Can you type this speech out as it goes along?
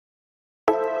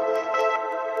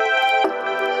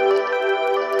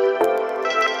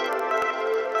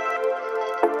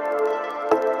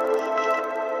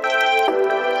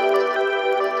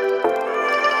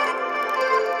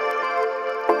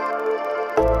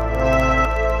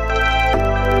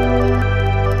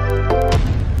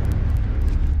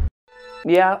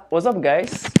Yeah, what's up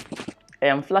guys? I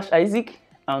am Flash Isaac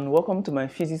and welcome to my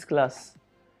physics class.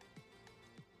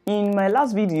 In my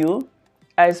last video,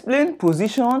 I explained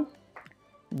position,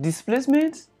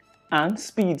 displacement and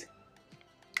speed.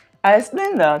 I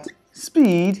explained that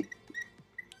speed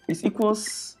is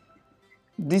equals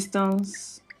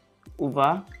distance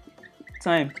over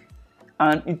time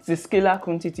and it's a scalar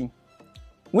quantity,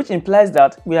 which implies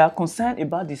that we are concerned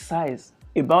about the size,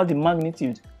 about the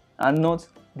magnitude and not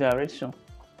direction.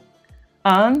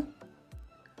 And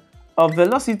our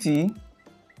velocity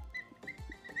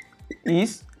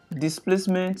is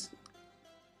displacement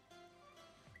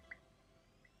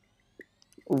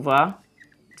over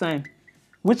time,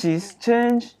 which is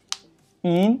change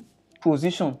in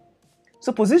position.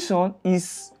 So position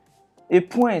is a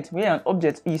point where an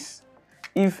object is.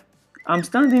 If I'm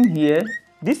standing here,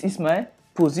 this is my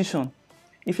position.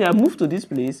 If I move to this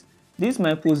place, this is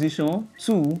my position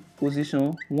 2,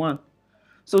 position 1.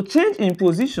 So change in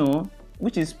position,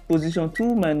 which is position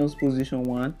 2 minus position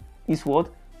 1, is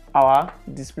what? Our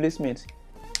displacement.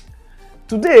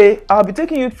 Today, I'll be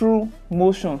taking you through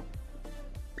motion.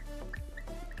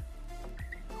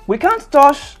 We can't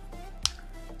touch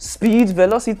speed,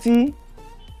 velocity,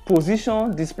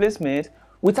 position, displacement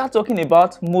without talking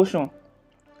about motion,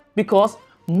 because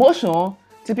motion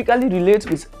typically relates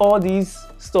with all these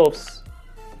stuffs.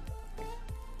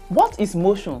 What is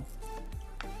motion?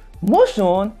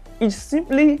 Motion is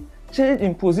simply change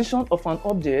in position of an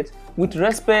object with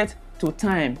respect to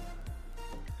time.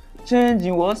 Change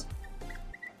in what?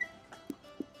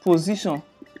 Position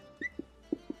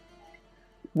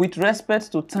with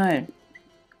respect to time.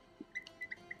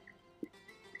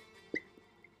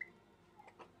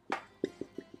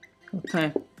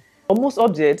 Most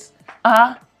objects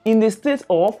are in a state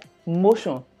of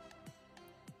motion.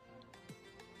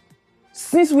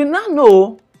 Since we now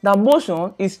know that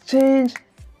motion is change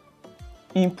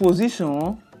in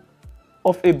position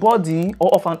of a body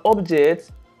or of an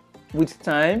object with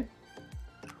time,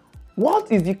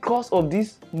 what is the cause of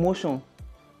this motion?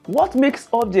 What makes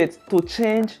objects to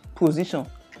change position?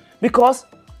 Because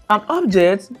an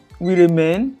object will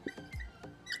remain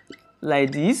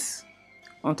like this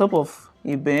on top of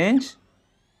a bench,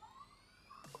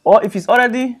 or if it's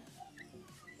already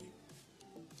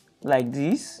like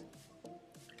this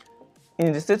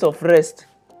in the state of rest.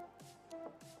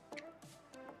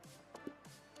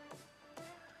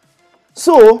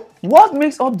 So what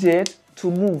makes objects to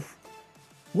move?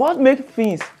 What makes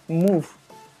things move?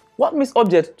 What makes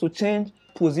objects to change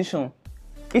position?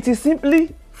 It is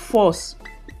simply force.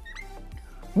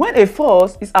 When a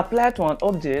force is applied to an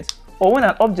object, or when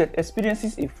an object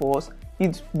experiences a force,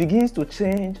 it begins to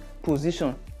change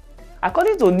position.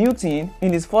 According to Newton,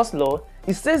 in his first law,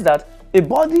 it says that a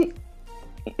body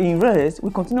in rest will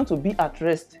continue to be at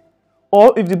rest,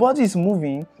 or if the body is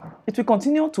moving, it will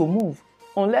continue to move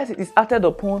unless it is acted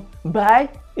upon by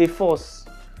a force.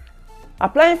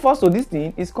 Applying force to this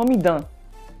thing is coming down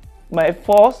by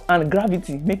force and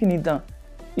gravity, making it down.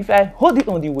 If I hold it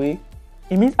on the way,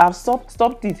 it means I've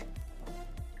stopped it.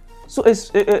 So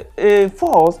a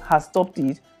force has stopped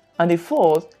it, and a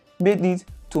force made it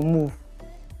to move.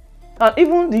 And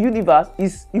even the universe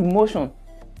is in motion,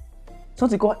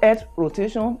 something called Earth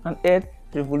rotation and Earth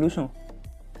revolution.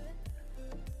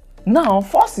 Now,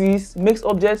 forces makes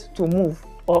objects to move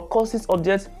or causes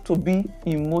objects to be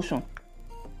in motion.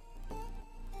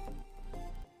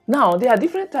 Now, there are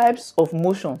different types of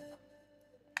motion.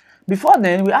 Before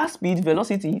then, we have speed,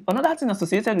 velocity. Another thing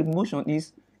associated with motion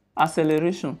is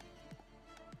acceleration.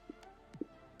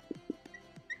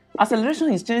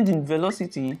 Acceleration is change in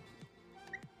velocity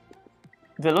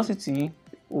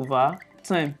over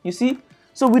time. You see?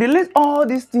 So we relate all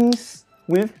these things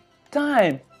with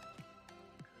time.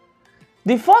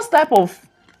 The first type of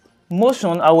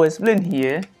motion I will explain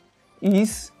here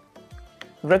is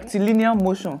rectilinear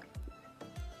motion.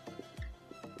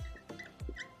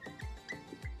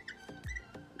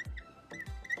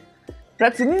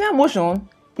 Rectilinear motion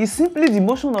is simply the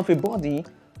motion of a body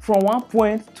from one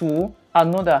point to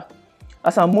another.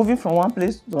 As I'm moving from one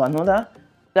place to another,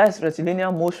 that is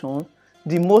rectilinear motion.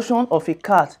 The motion of a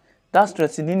cat, that's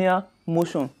rectilinear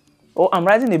motion. Or I'm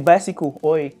riding a bicycle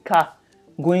or a car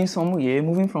going somewhere,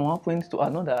 moving from one point to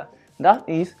another, that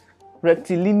is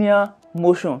rectilinear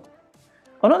motion.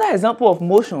 Another example of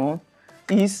motion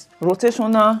is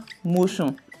rotational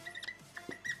motion.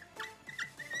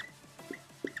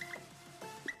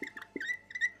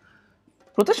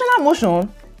 Rotational motion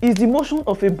is the motion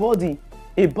of a body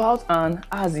about an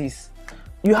axis.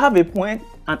 You have a point,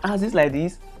 an axis like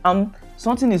this, and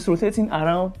something is rotating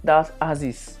around that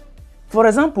axis. For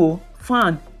example,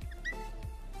 fan.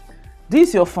 This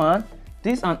is your fan,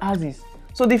 this is an axis.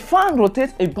 So the fan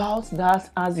rotates about that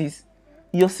axis.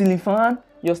 Your ceiling fan,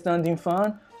 your standing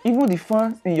fan, even the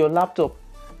fans in your laptop,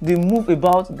 they move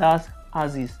about that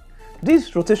axis. This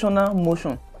is rotational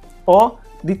motion. Or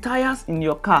the tires in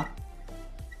your car.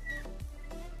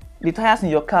 The tires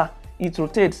in your car, it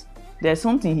rotates. There's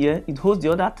something here, it holds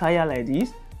the other tire like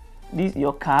this. This is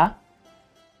your car.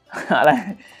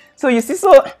 So you see,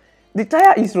 so the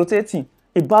tire is rotating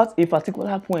about a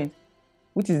particular point,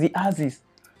 which is the axis.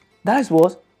 That is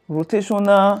what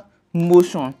rotational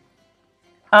motion.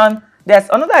 And there's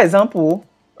another example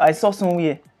I saw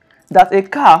somewhere, that a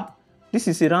car, this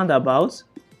is a roundabout,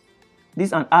 this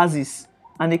is an axis,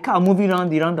 and a car moving around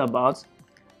the roundabout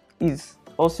is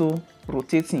also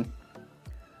rotating.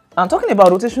 And talking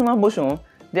about rotational motion,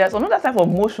 there's another type of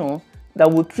motion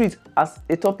that we'll treat as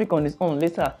a topic on its own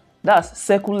later. That's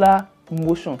circular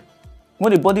motion.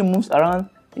 When the body moves around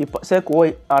a circle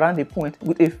or around a point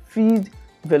with a fixed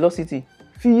velocity,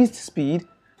 fixed speed,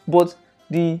 but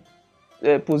the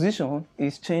position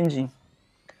is changing.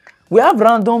 We have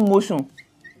random motion.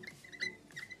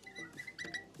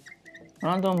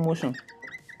 Random motion.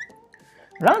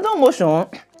 Random motion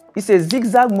is a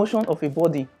zigzag motion of a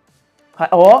body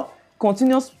or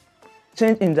continuous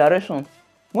change in direction.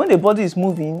 When the body is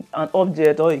moving, an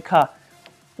object or a car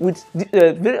with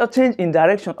very change in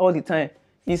direction all the time,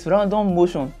 is random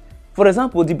motion. For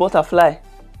example, the butterfly,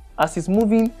 as it's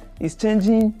moving, is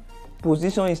changing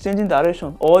position, is changing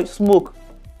direction. Or smoke.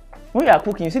 When you are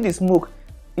cooking, you see the smoke,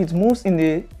 it moves in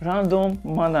a random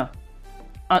manner.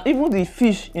 And even the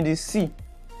fish in the sea,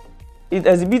 it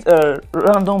exhibits a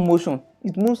random motion.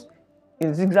 It moves in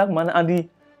a zigzag manner and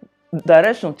the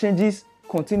direction changes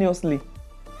continuously.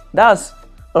 That's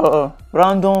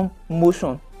random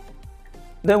motion.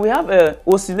 Then we have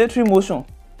oscillatory motion.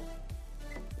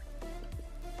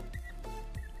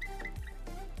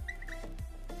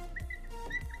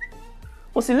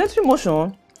 Oscillatory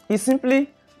motion is simply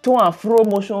to and fro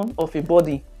motion of a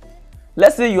body.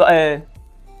 Let's say you are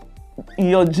in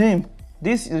your gym.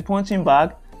 This is a punching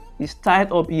bag, is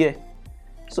tied up here.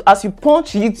 So as you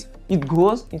punch it, it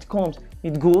goes, it comes,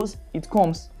 it goes, it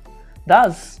comes.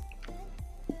 That's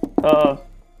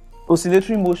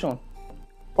oscillatory motion.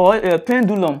 Or a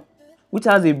pendulum, which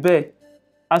has a bell.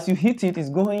 As you hit it, it's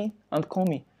going and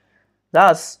coming.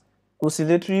 That's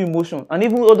oscillatory motion. And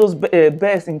even all those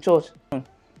bells in church. And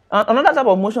another type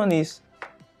of motion is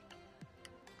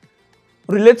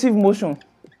relative motion.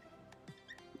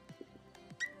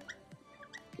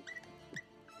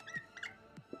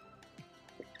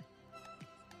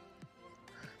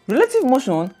 Relative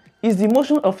motion is the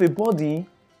motion of a body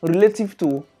relative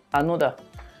to another.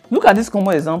 Look at this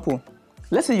common example.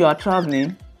 Let's say you are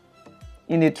traveling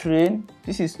in a train.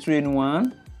 This is train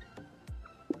 1.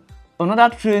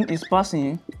 Another train is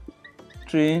passing,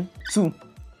 train 2.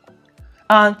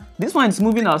 And this one is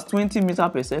moving at 20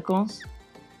 meters per second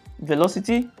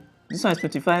velocity. This one is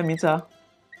 25 meters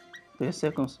per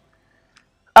second.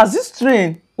 As this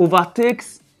train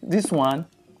overtakes this one,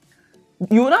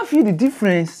 you will not feel the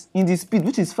difference in the speed,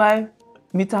 which is 5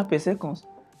 meters per second.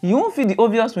 You won't feel the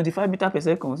obvious 25 meters per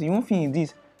second. You won't feel in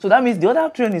this. So that means the other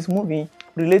train is moving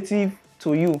relative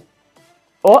to you.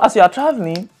 Or as you are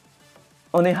traveling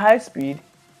on a high speed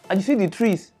and you see the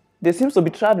trees, they seem to be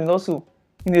traveling also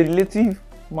in a relative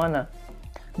manner.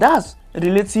 That's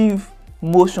relative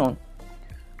motion.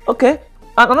 Okay,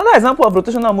 and another example of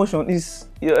rotational motion is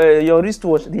your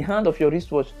wristwatch. The hand of your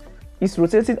wristwatch is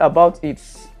rotating about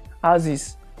its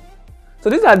axis. So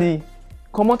these are the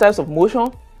common types of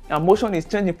motion, and motion is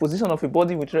changing position of a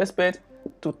body with respect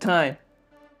to time.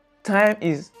 Time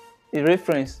is a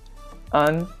reference,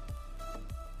 and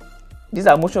these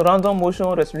are motion: random motion,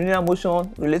 rectilinear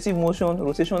motion, relative motion,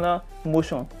 rotational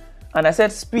motion. And I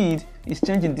said speed is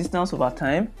changing distance over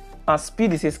time, and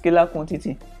speed is a scalar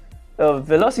quantity.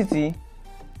 Velocity,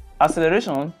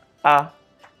 acceleration are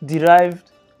derived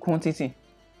quantity.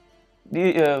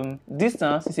 The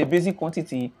distance is a basic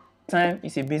quantity, time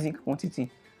is a basic quantity.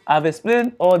 I've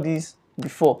explained all this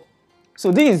before.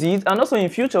 So this is it, and also in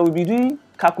future we'll be doing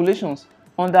calculations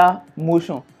under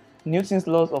motion, Newton's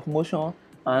laws of motion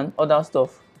and other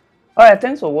stuff. Alright,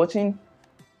 thanks for watching.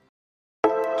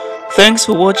 Thanks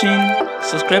for watching.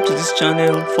 Subscribe to this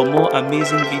channel for more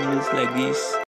amazing videos like this.